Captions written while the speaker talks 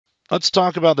Let's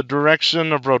talk about the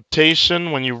direction of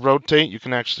rotation. When you rotate, you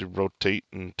can actually rotate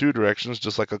in two directions,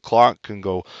 just like a clock can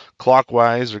go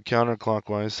clockwise or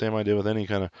counterclockwise. Same idea with any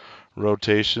kind of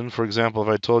rotation. For example, if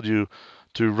I told you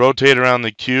to rotate around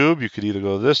the cube, you could either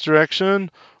go this direction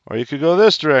or you could go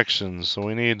this direction. So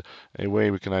we need a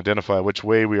way we can identify which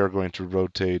way we are going to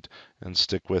rotate and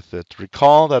stick with it.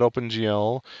 Recall that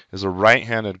OpenGL is a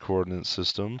right-handed coordinate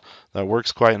system that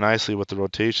works quite nicely with the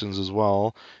rotations as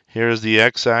well. Here's the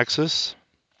x-axis.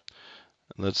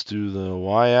 Let's do the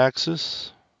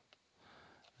y-axis.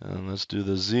 And let's do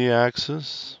the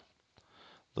z-axis.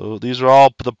 These are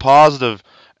all the positive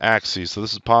axes. So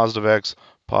this is positive x,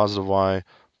 positive y,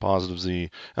 positive z.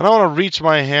 And I want to reach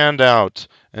my hand out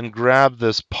and grab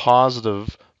this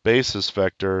positive basis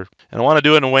vector. And I want to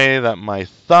do it in a way that my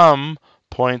thumb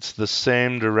points the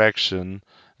same direction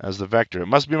as the vector. It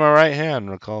must be my right hand.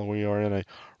 Recall we are in a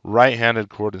right-handed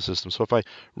coordinate system. So if I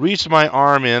reach my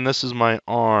arm in, this is my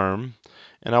arm,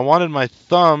 and I wanted my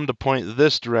thumb to point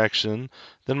this direction,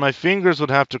 then my fingers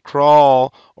would have to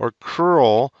crawl or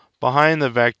curl behind the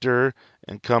vector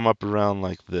and come up around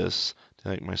like this.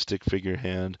 Like my stick figure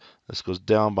hand. This goes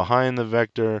down behind the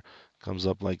vector, comes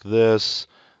up like this.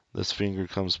 This finger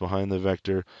comes behind the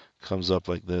vector, comes up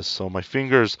like this. So my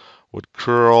fingers would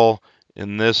curl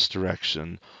in this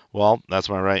direction. Well, that's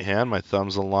my right hand. My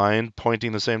thumb's aligned,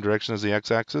 pointing the same direction as the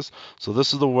x-axis. So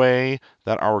this is the way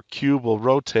that our cube will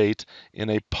rotate in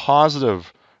a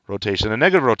positive rotation. A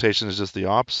negative rotation is just the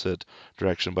opposite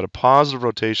direction, but a positive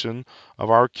rotation of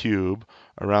our cube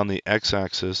around the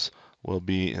x-axis will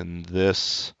be in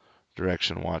this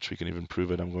direction. Watch, we can even prove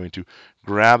it. I'm going to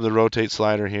grab the rotate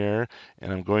slider here,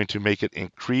 and I'm going to make it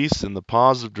increase in the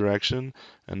positive direction.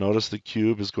 And notice the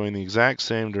cube is going the exact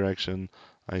same direction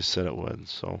I said it would.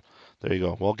 So there you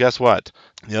go. Well, guess what?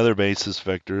 The other basis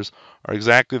vectors are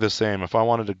exactly the same. If I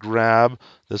wanted to grab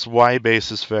this y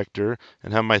basis vector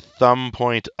and have my thumb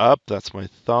point up, that's my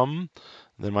thumb,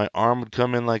 then my arm would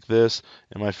come in like this,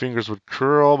 and my fingers would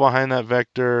curl behind that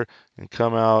vector and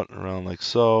come out around like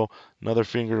so. Another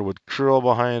finger would curl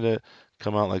behind it,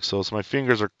 come out like so. So my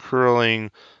fingers are curling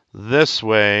this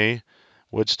way,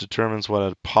 which determines what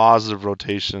a positive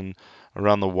rotation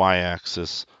around the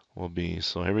y-axis will be.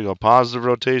 So here we go, positive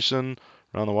rotation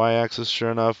around the y-axis. Sure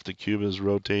enough, the cube is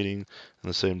rotating in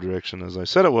the same direction as I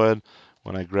said it would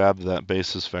when I grabbed that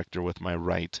basis vector with my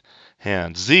right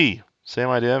hand. Z, same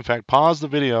idea. In fact, pause the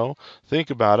video,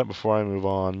 think about it before I move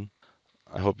on.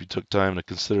 I hope you took time to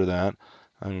consider that.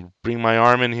 I'm going to bring my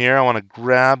arm in here. I want to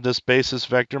grab this basis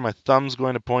vector. My thumb's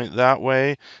going to point that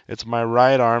way. It's my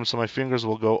right arm, so my fingers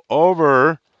will go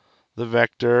over the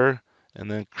vector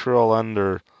and then curl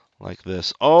under like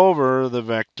this. Over the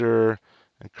vector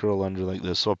and curl under like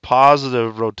this. So a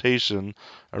positive rotation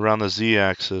around the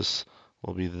z-axis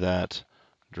will be that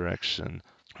direction.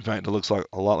 In fact, it looks like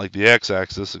a lot like the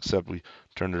x-axis, except we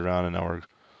turned it around and now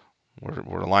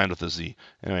we're aligned with the z.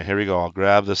 Anyway, here we go. I'll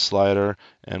grab this slider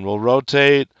and we'll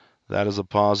rotate. That is a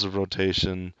positive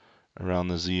rotation around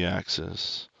the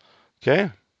z-axis. Okay,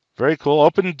 very cool.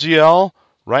 OpenGL,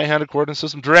 right-handed coordinate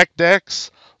system. DirectX,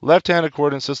 left-handed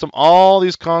coordinate system. All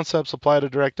these concepts apply to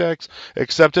DirectX,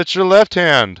 except it's your left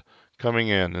hand coming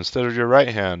in instead of your right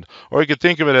hand. Or you could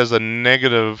think of it as a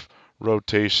negative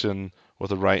rotation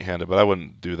with a right-handed, but I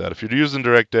wouldn't do that. If you're using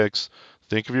DirectX,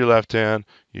 think of your left hand.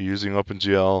 You're using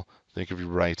OpenGL, think of your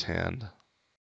right hand.